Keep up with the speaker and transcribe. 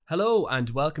Hello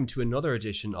and welcome to another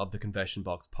edition of the Confession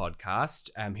Box podcast.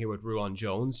 I'm here with Ruadhan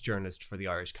Jones, journalist for the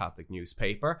Irish Catholic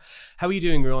newspaper. How are you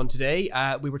doing, Ruadhan, today?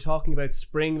 We were talking about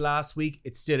spring last week.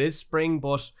 It still is spring,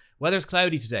 but weather's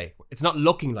cloudy today. It's not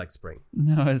looking like spring.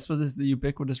 No, I suppose it's the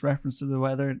ubiquitous reference to the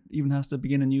weather. It even has to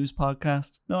begin a news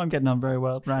podcast. No, I'm getting on very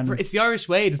well, Brandon. It's the Irish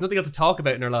way. There's nothing else to talk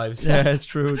about in our lives. Yeah, it's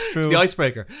true. It's true. It's the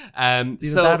icebreaker. It's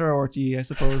either that or RTE, I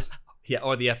suppose. Yeah,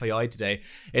 or the FAI today.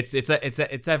 It's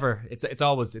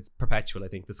perpetual, I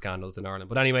think, the scandals in Ireland.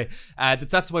 But anyway,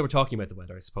 that's why we're talking about the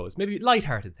weather, I suppose. Maybe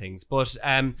lighthearted things. But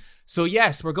so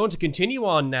yes, we're going to continue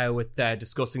on now with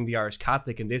discussing the Irish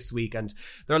Catholic in this week. And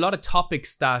there are a lot of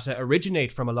topics that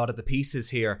originate from a lot of the pieces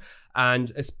here.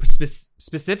 And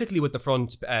specifically with the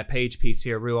front page piece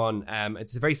here, Ruadhan,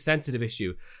 it's a very sensitive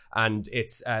issue. And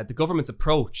it's the government's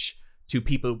approach to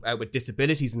people with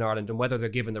disabilities in Ireland and whether they're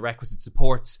given the requisite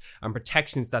supports and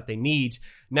protections that they need.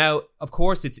 Now, of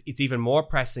course, it's even more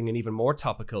pressing and even more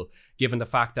topical given the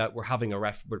fact that we're having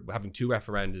two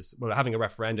referenda. We're having a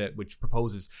referenda which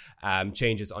proposes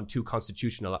changes on two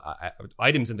constitutional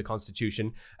items in the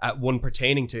Constitution, one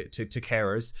pertaining to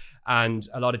carers, and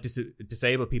a lot of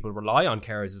disabled people rely on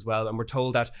carers as well. And we're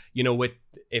told that, you know,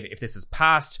 if this is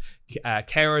passed,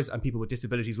 carers and people with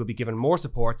disabilities will be given more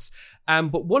supports.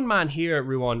 But one man here,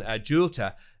 Ruadhan,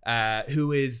 GOVT,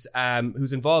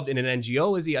 who's involved in an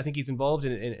NGO, is he? I think he's involved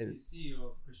in He's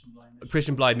CEO of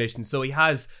Christian Blind Mission. So he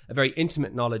has a very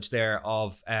intimate knowledge there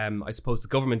of, I suppose, the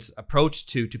government's approach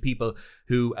to people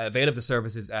who avail of the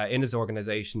services in his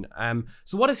organisation.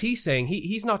 So what is he saying?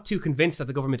 He's not too convinced that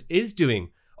the government is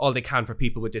doing all they can for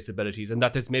people with disabilities and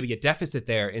that there's maybe a deficit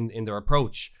there in their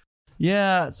approach.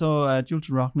 Yeah, so GOVT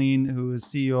Rockneen, who is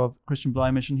CEO of Christian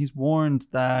Blind Mission, he's warned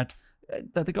that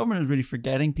the government is really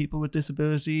forgetting people with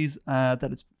disabilities, that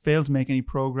it's failed to make any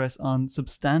progress on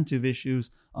substantive issues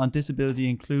on disability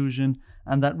inclusion,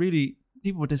 and that really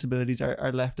people with disabilities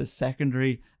are left as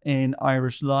secondary in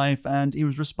Irish life. And he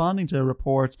was responding to a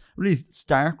report, a really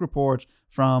stark report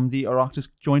from the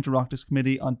Joint Oireachtas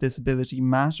Committee on Disability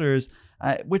Matters,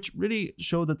 which really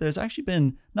showed that there's actually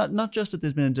been, not just that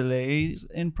there's been a delay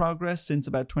in progress since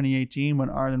about 2018 when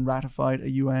Ireland ratified a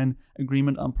UN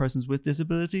agreement on persons with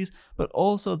disabilities, but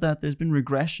also that there's been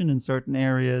regression in certain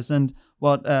areas. And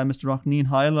what Mr. Rockneen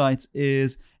highlights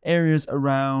is areas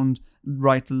around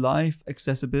right to life,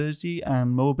 accessibility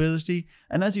and mobility.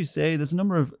 And as you say, there's a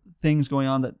number of things going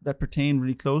on that pertain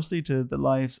really closely to the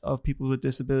lives of people with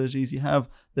disabilities. You have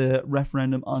the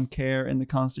referendum on care in the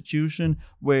Constitution,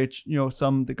 which, you know,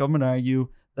 the government argue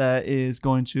that is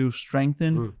going to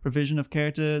strengthen provision of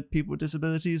care to people with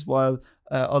disabilities, while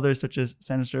others, such as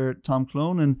Senator Tom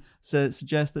Clonan,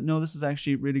 suggest that no, this is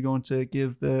actually really going to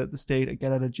give the state a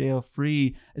get out of jail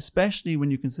free, especially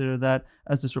when you consider that,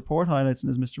 as this report highlights and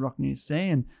as Mr. Rockney is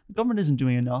saying, the government isn't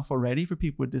doing enough already for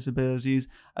people with disabilities.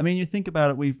 I mean, you think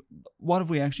about it, what have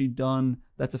we actually done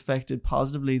that's affected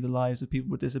positively the lives of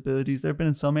people with disabilities? There have been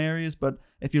in some areas, but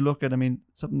if you look at,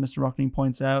 something Mr. Rockney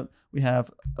points out, we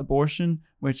have abortion,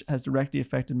 which has directly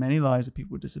affected many lives of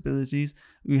people with disabilities.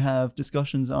 We have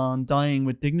discussions on dying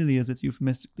with dignity, as it's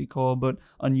euphemistically called, but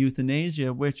on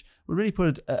euthanasia, which will really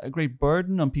put a great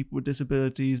burden on people with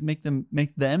disabilities, make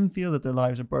them feel that their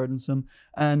lives are burdensome.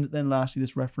 And then lastly,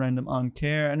 this referendum on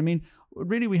care. And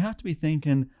really, we have to be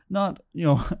thinking not,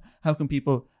 how can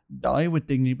people die with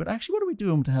dignity, but actually what are we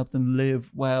doing to help them live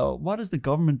well? What is the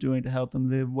government doing to help them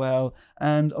live well?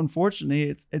 And unfortunately,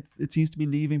 it seems to be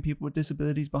leaving people with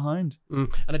disabilities behind. And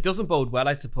it doesn't bode well,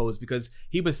 I suppose, because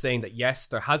he was saying that yes,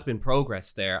 there has been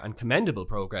progress there and commendable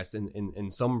progress in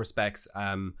some respects.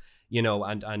 And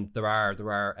there are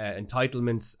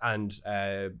entitlements and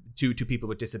to people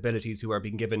with disabilities who are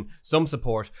being given some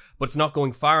support, but it's not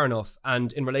going far enough.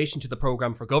 And in relation to the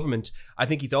programme for government, I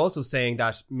think he's also saying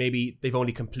that maybe they've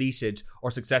only completed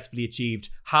or successfully achieved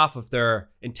half of their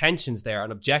intentions there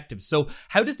and objectives. So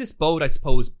how does this bode, I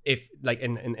suppose, if like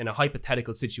in a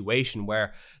hypothetical situation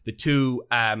where the two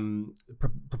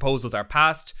proposals are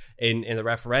passed in the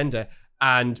referenda,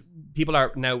 and people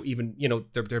are now even,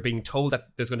 they're being told that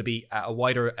there's going to be a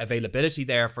wider availability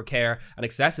there for care and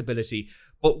accessibility.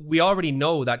 But we already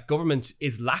know that government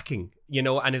is lacking,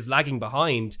 and is lagging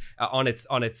behind on its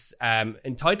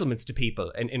entitlements to people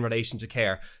in relation to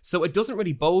care. So it doesn't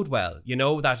really bode well,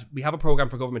 that we have a programme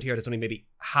for government here that's only maybe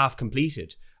half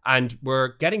completed. And we're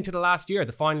getting to the last year,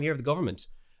 the final year of the government.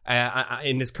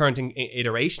 In this current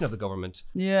iteration of the government.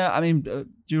 Yeah,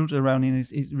 GOVT Rockneen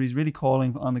is really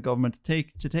calling on the government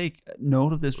to take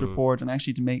note of this report and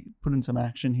actually to put in some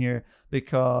action here,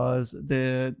 because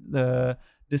the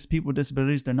people with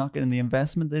disabilities, they're not getting the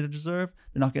investment they deserve.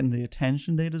 They're not getting the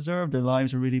attention they deserve. Their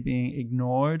lives are really being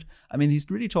ignored. I mean, he's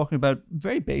really talking about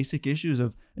very basic issues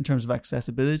in terms of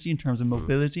accessibility, in terms of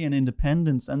mobility and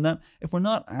independence. And that if we're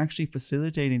not actually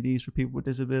facilitating these for people with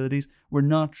disabilities, we're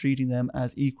not treating them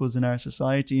as equals in our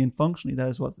society. And functionally, that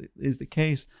is what is the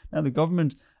case. Now, the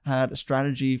government had a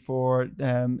strategy for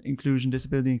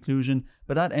disability inclusion,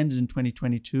 but that ended in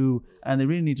 2022, and they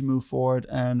really need to move forward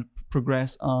and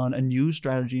progress on a new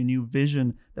strategy, a new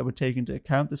vision that would take into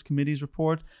account this committee's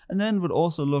report, and then would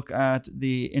also look at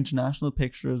the international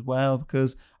picture as well,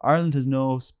 because Ireland has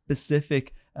no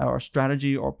specific or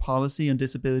strategy or policy on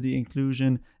disability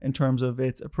inclusion in terms of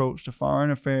its approach to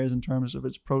foreign affairs, in terms of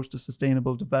its approach to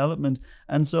sustainable development.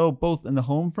 And so both in the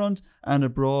home front and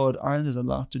abroad, Ireland has a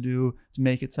lot to do to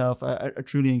make itself a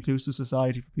truly inclusive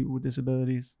society for people with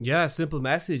disabilities. Yeah, simple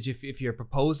message. If you're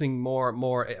proposing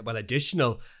more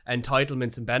additional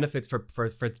entitlements and benefits for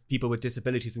people with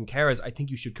disabilities and carers, I think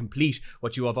you should complete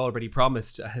what you have already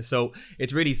promised. So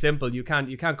it's really simple. You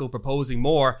can't go proposing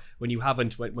more when you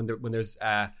haven't, when there's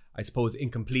I suppose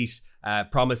incomplete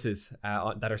promises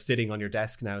that are sitting on your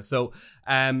desk now. So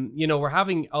we're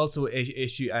having also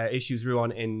issues,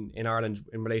 Ruadhan, in Ireland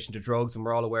in relation to drugs, and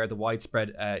we're all aware of the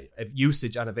widespread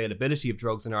usage and availability of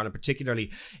drugs in Ireland,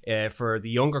 particularly for the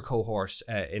younger cohort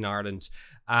in Ireland.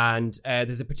 And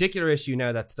there's a particular issue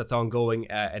now that's ongoing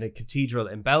in a cathedral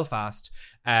in Belfast,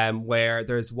 where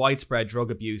there's widespread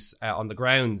drug abuse on the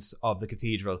grounds of the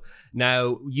cathedral.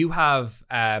 Now, you have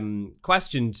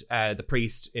questioned the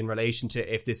priest in relation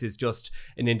to if this is just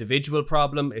an individual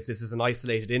problem, if this is an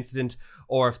isolated incident,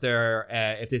 or if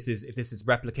this is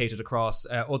replicated across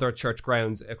other church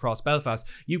grounds across Belfast.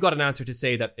 You got an answer to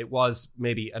say that it was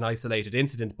maybe an isolated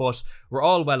incident, but we're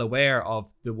all well aware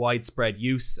of the widespread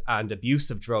use and abuse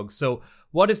of drugs. So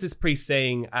what is this priest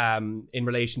saying in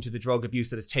relation to the drug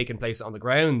abuse that has taken place on the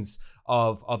grounds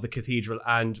of the cathedral,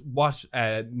 and what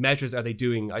measures are they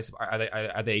doing?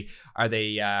 Are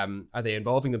they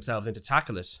involving themselves in to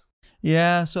tackle it?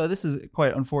 Yeah, so this is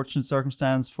quite unfortunate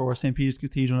circumstance for St. Peter's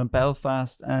Cathedral in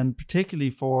Belfast, and particularly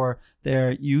for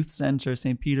their youth centre,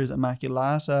 St. Peter's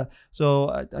Immaculata.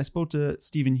 So I spoke to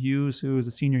Stephen Hughes, who is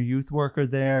a senior youth worker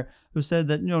there, who said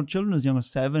that, children as young as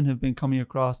 7 have been coming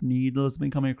across needles,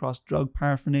 been coming across drug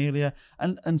paraphernalia,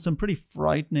 and some pretty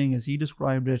frightening, as he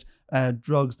described it,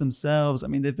 drugs themselves. I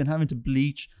mean, they've been having to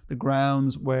bleach the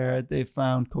grounds where they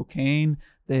found cocaine,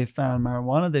 they found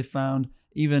marijuana, they found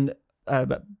even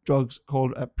drugs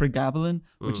called pregabalin,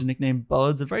 which is nicknamed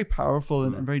buds, a very powerful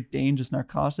and very dangerous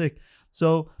narcotic.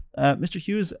 So Mr.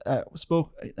 Hughes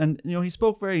spoke, and he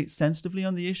spoke very sensitively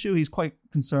on the issue. He's quite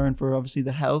concerned for obviously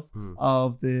the health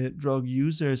of the drug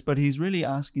users, but he's really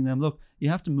asking them, look, you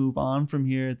have to move on from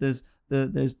here. There's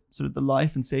sort of the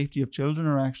life and safety of children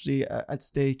are actually at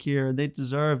stake here.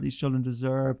 These children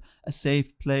deserve a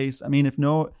safe place. I mean,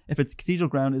 if its cathedral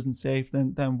ground isn't safe,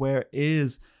 then where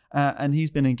is? And Mr. Hughes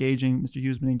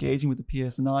has been engaging with the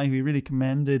PSNI, who he really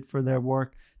commended for their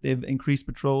work. They've increased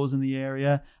patrols in the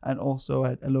area, and also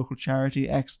a local charity,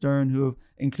 Extern, who have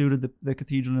included the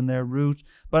cathedral in their route.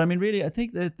 But I mean, really, I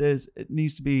think that it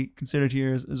needs to be considered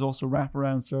here as also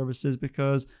wraparound services,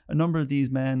 because a number of these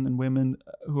men and women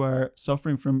who are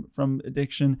suffering from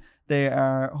addiction, they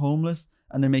are homeless,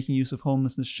 and they're making use of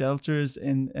homelessness shelters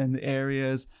in the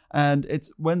areas. And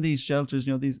it's when these shelters,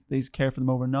 these care for them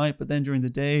overnight, but then during the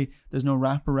day, there's no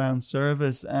wraparound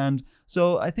service. And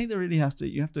so I think there really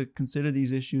you have to consider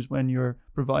these issues when you're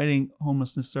providing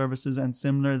homelessness services and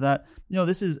similar, that,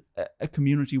 this is a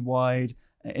community-wide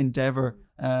endeavor.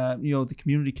 The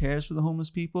community cares for the homeless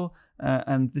people,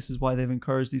 and this is why they've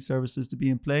encouraged these services to be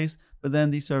in place. But then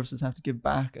these services have to give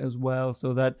back as well,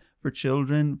 so that for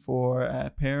children,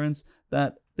 for parents,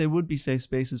 that there would be safe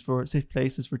places for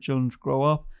children to grow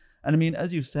up. And I mean,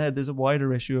 as you've said, there's a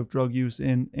wider issue of drug use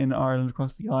in Ireland,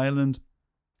 across the island,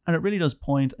 and it really does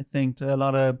point, I think, to a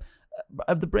lot of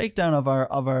the breakdown of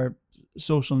our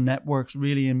social networks,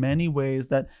 really, in many ways,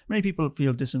 that many people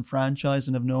feel disenfranchised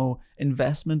and have no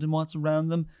investment in what's around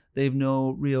them. They have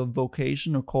no real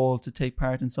vocation or call to take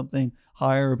part in something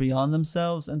higher or beyond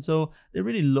themselves, and so they're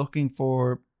really looking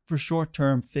for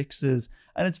short-term fixes,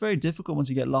 and it's very difficult once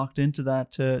you get locked into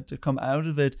that to come out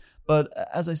of it. But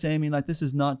as I say, I mean, like, this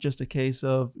is not just a case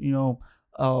of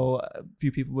a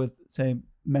few people with, say,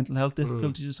 mental health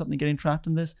difficulties or something getting trapped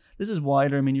in this. This is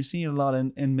wider. I mean, you're seeing it a lot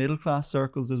in middle class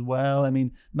circles as well. I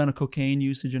mean, the amount of cocaine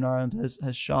usage in Ireland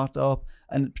has shot up,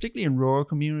 and particularly in rural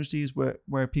communities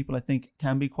where people, I think,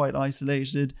 can be quite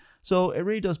isolated. So it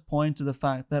really does point to the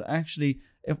fact that actually,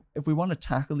 if we want to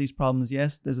tackle these problems,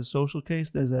 yes, there's a social case,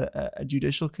 there's a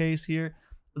judicial case here,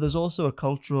 there's also a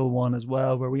cultural one as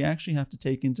well, where we actually have to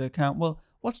take into account, well,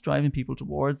 what's driving people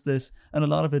towards this? And a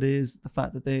lot of it is the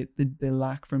fact that they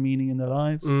lack for meaning in their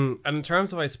lives. And in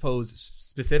terms of, I suppose,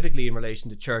 specifically in relation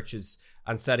to churches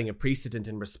and setting a precedent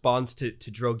in response to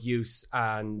drug use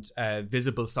and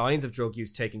visible signs of drug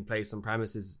use taking place on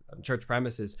church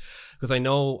premises, because I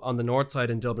know on the north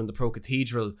side in Dublin, the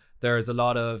Cathedral, there's a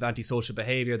lot of antisocial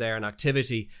behaviour there and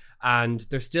activity, and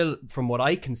there's still, from what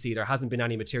I can see, there hasn't been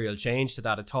any material change to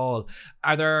that at all.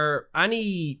 Are there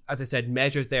any, as I said,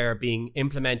 measures there being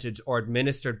implemented or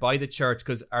administered by the church,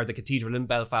 or the Cathedral in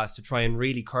Belfast, to try and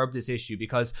really curb this issue?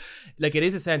 Because it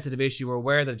is a sensitive issue. We're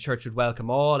aware that the church should welcome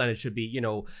all, and it should be,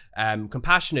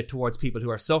 compassionate towards people who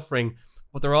are suffering.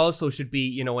 But there also should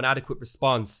be, an adequate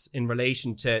response in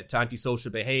relation to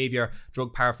antisocial behaviour,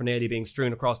 drug paraphernalia being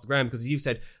strewn across the ground, because as you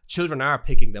said, children are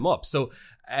picking them up. So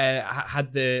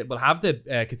have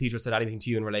the Cathedral said anything to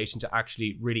you in relation to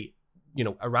actually really,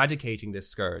 eradicating this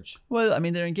scourge? Well, I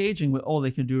mean, they're engaging with, all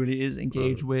they can do really is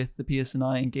engage with the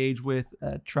PSNI, engage with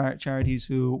charities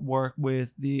who work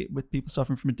with people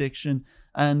suffering from addiction.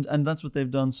 And that's what they've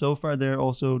done so far. They're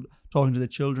also talking to the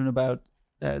children about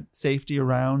safety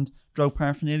around drug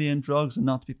paraphernalia and drugs, and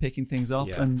not to be picking things up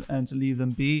and to leave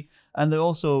them be. And they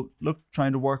also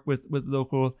trying to work with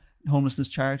local homelessness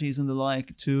charities and the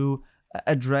like to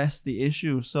address the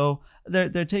issue. So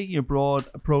they're taking a broad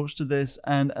approach to this,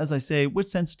 and as I say, with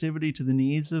sensitivity to the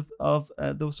needs of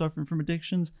those suffering from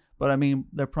addictions. But I mean,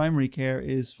 their primary care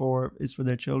is for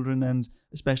their children, and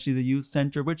especially the youth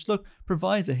centre, which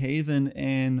provides a haven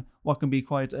in what can be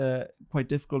quite a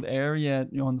difficult area,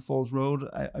 on the Falls Road,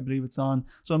 I believe it's on.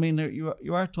 So I mean,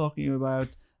 you are talking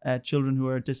about children who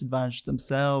are disadvantaged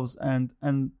themselves, and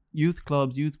youth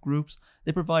clubs, youth groups,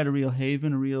 they provide a real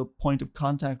haven, a real point of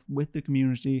contact with the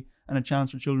community, and a chance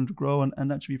for children to grow,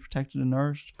 and that should be protected and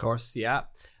nourished. Of course, yeah.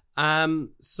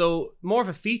 So more of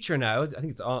a feature now. I think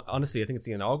it's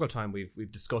the inaugural time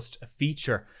we've discussed a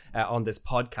feature on this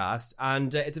podcast,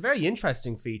 and it's a very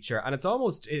interesting feature, and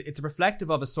it's reflective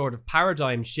of a sort of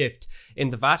paradigm shift in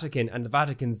the Vatican and the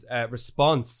Vatican's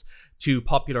response to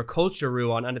popular culture,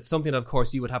 Ruadhan, and it's something that, of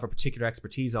course, you would have a particular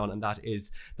expertise on, and that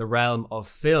is the realm of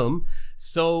film.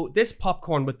 So this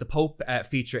Popcorn with the Pope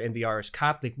feature in the Irish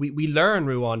Catholic, we learn,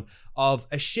 Ruadhan, of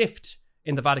a shift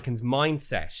in the Vatican's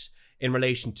mindset in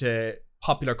relation to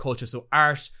popular culture, so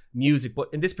art, music, but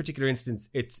in this particular instance,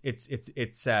 it's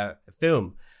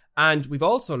film. And we've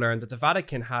also learned that the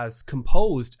Vatican has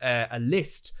composed a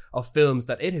list of films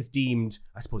that it has deemed,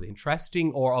 I suppose,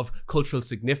 interesting or of cultural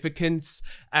significance.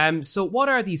 So what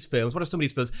are these films? What are some of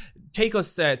these films? Take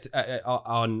us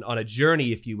on a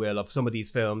journey, if you will, of some of these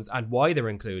films and why they're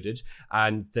included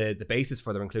and the basis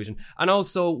for their inclusion. And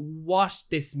also what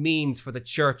this means for the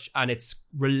church and its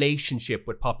relationship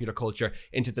with popular culture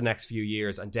into the next few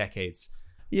years and decades.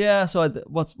 Yeah, so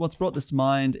what's brought this to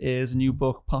mind is a new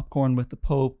book, Popcorn with the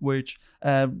Pope, which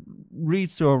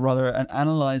reads through, or rather, and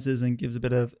analyzes and gives a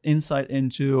bit of insight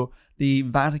into the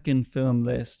Vatican film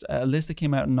list, a list that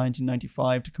came out in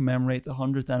 1995 to commemorate the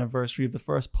 100th anniversary of the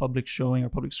first public showing or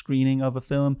public screening of a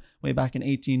film way back in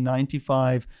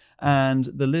 1895. And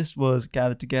the list was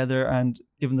gathered together and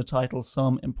given the title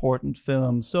Some Important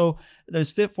Films. So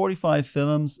there's 45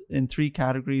 films in 3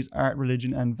 categories: art,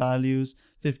 religion, and values,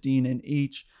 15 in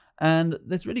each. And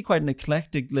that's really quite an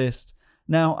eclectic list.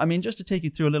 Now, I mean, just to take you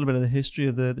through a little bit of the history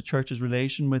of the church's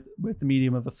relation with the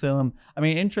medium of a film. I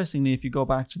mean, interestingly, if you go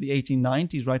back to the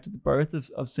 1890s, right to the birth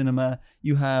of cinema,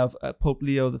 you have Pope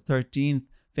Leo XIII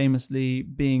famously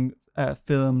being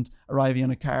filmed arriving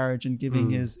on a carriage and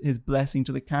giving his blessing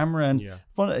to the camera. And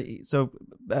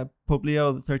Pope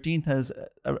Leo XIII has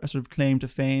a sort of claim to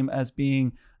fame as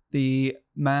being the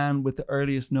man with the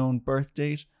earliest known birth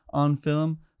date on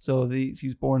film. So he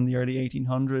was born in the early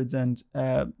 1800s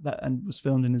and was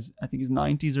filmed in his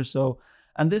 90s or so.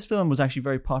 And this film was actually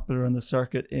very popular on the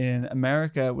circuit in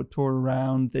America. It would tour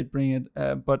around, they'd bring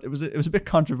it, but it was a bit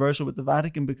controversial with the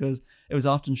Vatican because it was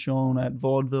often shown at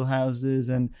vaudeville houses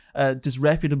and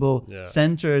disreputable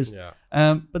centers. Yeah.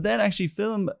 But then actually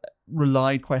film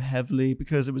relied quite heavily,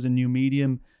 because it was a new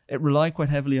medium, it relied quite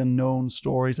heavily on known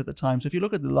stories at the time. So if you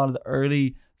look at a lot of the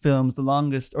early films, the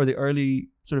longest or the early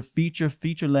sort of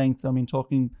feature length, I mean,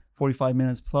 talking 45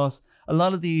 minutes plus, a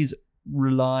lot of these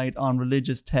relied on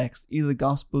religious texts, either the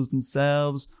Gospels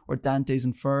themselves or Dante's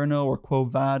Inferno or Quo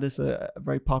Vadis, a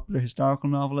very popular historical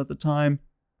novel at the time.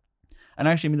 And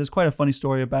actually, I mean, there's quite a funny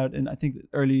story about, in I think the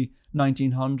early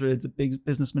 1900s, a big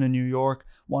businessman in New York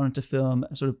wanted to film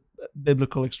a sort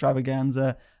biblical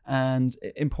extravaganza and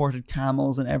imported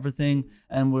camels and everything,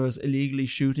 and was illegally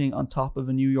shooting on top of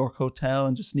a New York hotel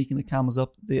and just sneaking the camels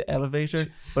up the elevator.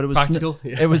 But it was practical.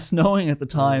 it was snowing at the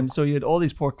time, so you had all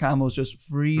these poor camels just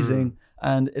freezing,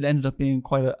 and it ended up being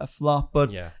quite a flop.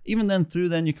 But even then,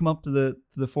 you come up to the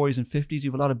 40s and 50s,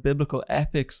 you have a lot of biblical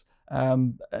epics,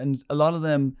 and a lot of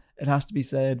them, it has to be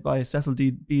said, by Cecil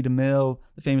B. DeMille,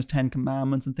 the famous 10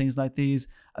 Commandments and things like these.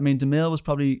 I mean, DeMille was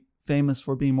probably famous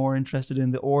for being more interested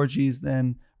in the orgies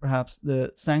than perhaps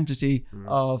the sanctity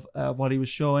of what he was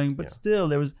showing. But still,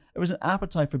 there was an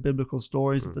appetite for biblical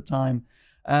stories at the time.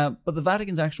 But the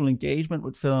Vatican's actual engagement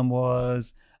with film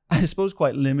was, I suppose,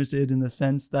 quite limited in the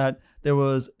sense that there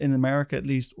was, in America at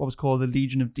least, what was called the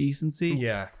Legion of Decency.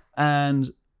 Yeah. And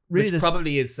really, which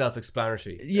probably is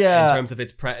self-explanatory in terms of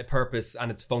its purpose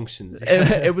and its functions.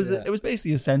 It was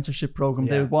basically a censorship program.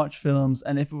 Yeah. They would watch films,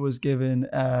 and if it was given,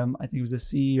 I think it was a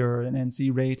C or an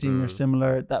NC rating or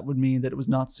similar, that would mean that it was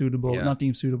not suitable, not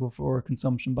deemed suitable for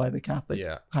consumption by the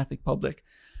Catholic public.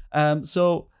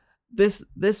 So this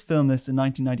film list in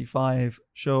 1995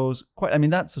 shows quite. I mean,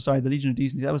 the Legion of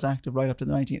Decency, that was active right up to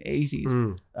the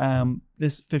 1980s.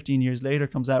 This 15 years later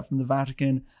comes out from the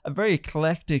Vatican, a very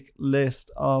eclectic list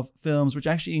of films, which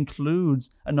actually includes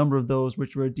a number of those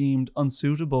which were deemed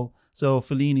unsuitable. So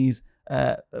Fellini's,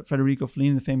 Federico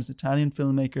Fellini, the famous Italian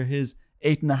filmmaker, his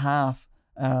 8.5,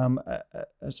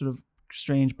 a sort of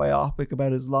strange biopic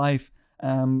about his life,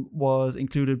 was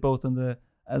included both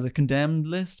as a condemned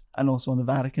list and also on the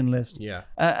Vatican list. Yeah.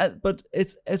 But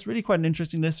it's really quite an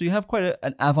interesting list. So you have quite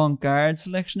an avant-garde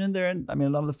selection in there. And I mean,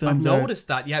 a lot of the films I've noticed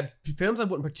that, films I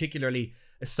wouldn't particularly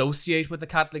associate with the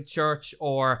Catholic Church,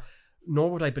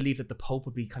 nor would I believe that the Pope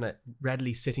would be kind of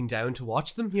readily sitting down to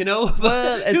watch them, you know?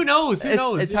 Well, who knows?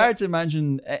 It's hard to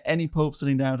imagine any Pope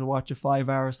sitting down to watch a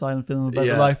 5-hour silent film about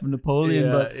the life of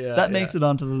Napoleon, but that makes it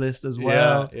onto the list as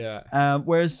well.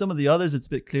 Whereas some of the others, it's a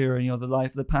bit clearer. You know,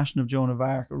 the Passion of Joan of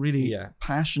Arc, a really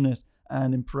passionate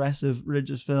and impressive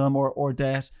religious film, or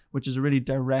Odette, which is a really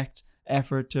direct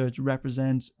effort to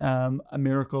represent a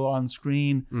miracle on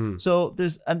screen. So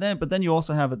but then you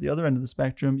also have, at the other end of the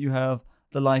spectrum, you have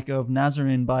the like of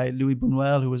Nazarene by Louis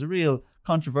Buñuel, who was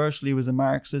controversially was a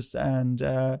Marxist and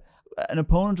an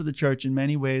opponent of the church in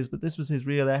many ways, but this was his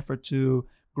real effort to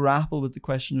grapple with the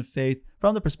question of faith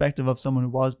from the perspective of someone who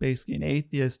was basically an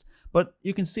atheist. But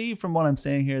you can see from what I'm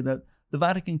saying here that the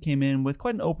Vatican came in with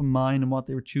quite an open mind in what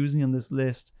they were choosing on this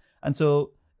list. And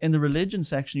so in the religion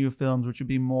section, you have films which would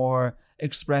be more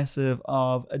expressive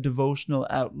of a devotional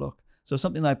outlook. So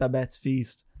something like Babette's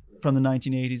Feast from the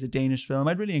 1980s, a Danish film.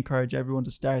 I'd really encourage everyone to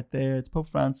start there. It's Pope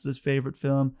Francis's favorite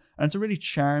film, and it's a really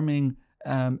charming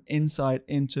insight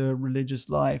into religious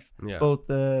life, both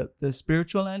the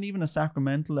spiritual and even a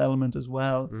sacramental element as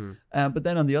well. But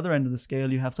then on the other end of the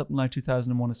scale, you have something like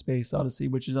 2001: A Space Odyssey,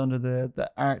 which is under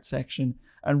the art section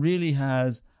and really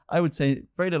has, I would say,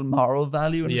 very little moral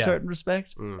value in a certain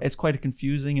respect. It's quite a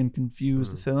confusing and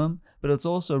confused film, but it's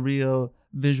also a real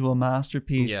visual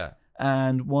masterpiece.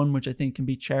 And one which I think can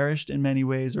be cherished in many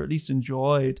ways, or at least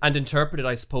enjoyed. And interpreted,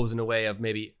 I suppose, in a way of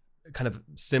maybe kind of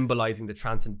symbolizing the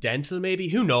transcendental, maybe.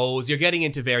 Who knows? You're getting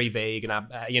into very vague and,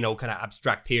 kind of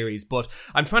abstract theories. But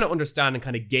I'm trying to understand and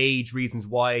kind of gauge reasons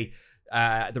why,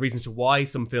 the reasons to why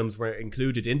some films were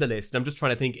included in the list. And I'm just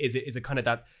trying to think, is it kind of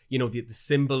that, the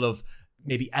symbol of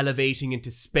maybe elevating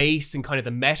into space and kind of the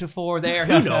metaphor there?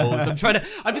 Who knows? I'm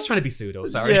just trying to be pseudo,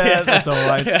 sorry. Yeah, that's all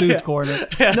right. Suits corner.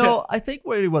 No, I think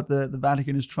really what the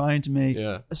Vatican is trying to make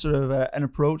a sort of an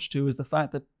approach to is the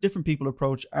fact that different people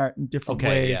approach art in different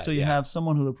ways. So you have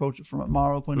someone who'll approach it from a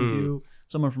moral point of view,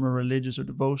 someone from a religious or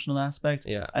devotional aspect,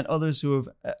 and others who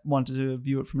have wanted to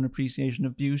view it from an appreciation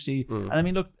of beauty. And I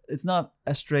mean, look, it's not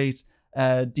a straight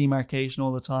demarcation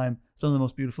all the time. Some of the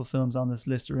most beautiful films on this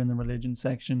list are in the religion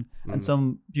section, and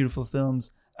some beautiful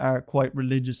films are quite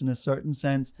religious in a certain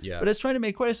sense. But it's trying to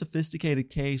make quite a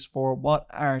sophisticated case for what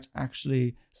art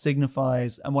actually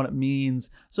signifies and what it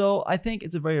means. So I think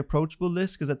it's a very approachable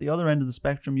list, because at the other end of the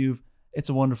spectrum, you've It's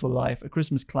a Wonderful Life, a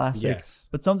Christmas classic,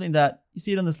 but something that you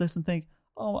see it on this list and think,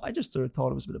 oh, I just sort of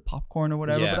thought it was a bit of popcorn or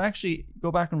whatever, but actually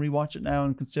go back and rewatch it now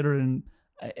and consider it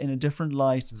in a different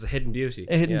light. It's a hidden beauty.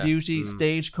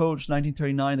 Stagecoach,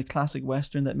 1939, the classic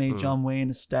Western that made John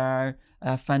Wayne a star.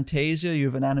 Fantasia, you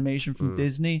have an animation from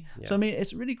Disney. So, I mean,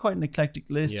 it's really quite an eclectic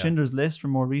list. Schindler's List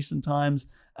from more recent times.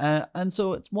 And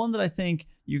so it's one that I think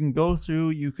you can go through.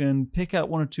 You can pick out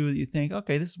one or two that you think,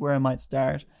 okay, this is where I might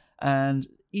start, and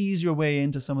ease your way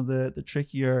into some of the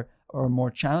trickier or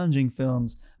more challenging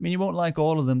films. I mean, you won't like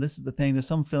all of them. This is the thing. There's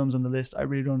some films on the list I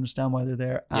really don't understand why they're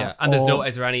there. Yeah, and there's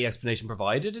is there any explanation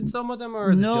provided in some of them,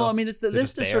 or is it just, I mean, the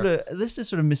list is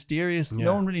sort of mysterious. Yeah.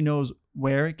 No one really knows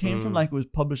where it came from. Like, it was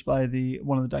published by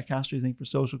one of the dicasteries, I think, for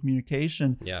social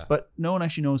communication. Yeah. But no one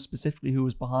actually knows specifically who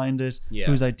was behind it,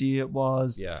 whose idea it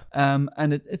was. Yeah.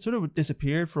 And it sort of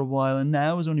disappeared for a while, and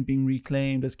now is only being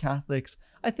reclaimed as Catholics,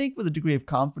 I think, with a degree of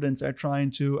confidence, are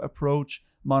trying to approach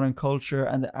modern culture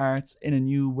and the arts in a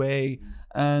new way,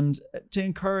 and to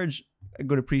encourage a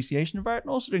good appreciation of art,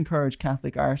 and also to encourage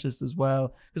Catholic artists as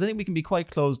well, because I think we can be quite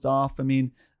closed off. I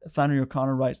mean, Flannery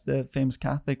O'Connor writes, the famous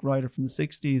Catholic writer from the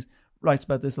 60s, writes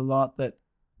about this a lot, that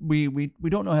we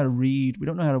don't know how to read, we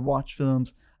don't know how to watch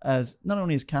films as, not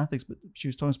only as Catholics, but she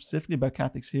was talking specifically about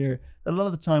Catholics here, that a lot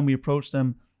of the time we approach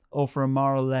them for a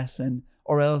moral lesson,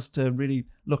 or else to really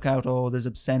look out, there's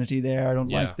obscenity there, I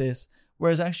don't like this.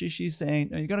 Whereas actually she's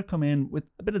saying, you got to come in with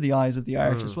a bit of the eyes of the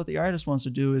artist. What the artist wants to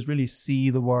do is really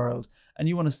see the world, and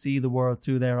you want to see the world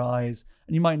through their eyes.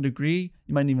 And you mightn't agree,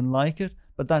 you mightn't even like it,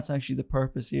 but that's actually the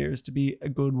purpose here, is to be a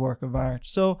good work of art.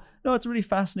 So, no, it's a really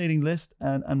fascinating list,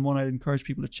 and one I'd encourage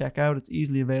people to check out. It's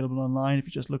easily available online if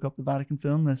you just look up the Vatican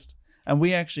film list. And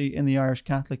we actually, in the Irish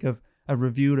Catholic, have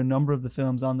reviewed a number of the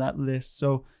films on that list,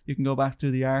 so you can go back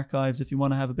to the archives if you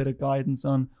want to have a bit of guidance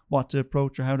on what to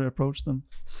approach or how to approach them.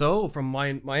 So from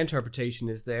my interpretation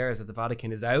is that the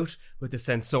Vatican is out with the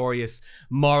censorious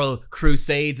moral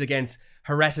crusades against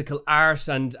heretical art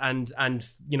and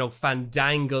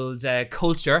fandangled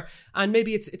culture, and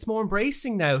maybe it's more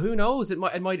embracing now. Who knows? It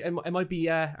might be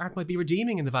art might be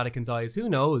redeeming in the Vatican's eyes. Who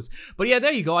knows? But yeah,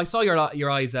 there you go. I saw your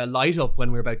eyes light up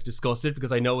when we were about to discuss it,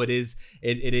 because I know it is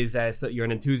so you're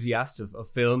an enthusiast of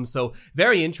film. So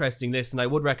very interesting list, and I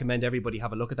would recommend everybody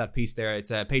have a look at that piece there.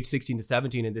 It's page 16 to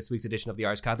 17 in this week's edition of the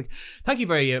Irish Catholic. Thank you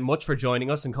very much for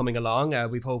joining us and coming along.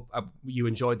 We hope you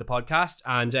enjoyed the podcast,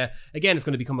 and again, it's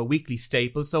going to become a weekly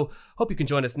staple, so hope you can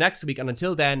join us next week, and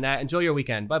until then, enjoy your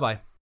weekend. Bye bye.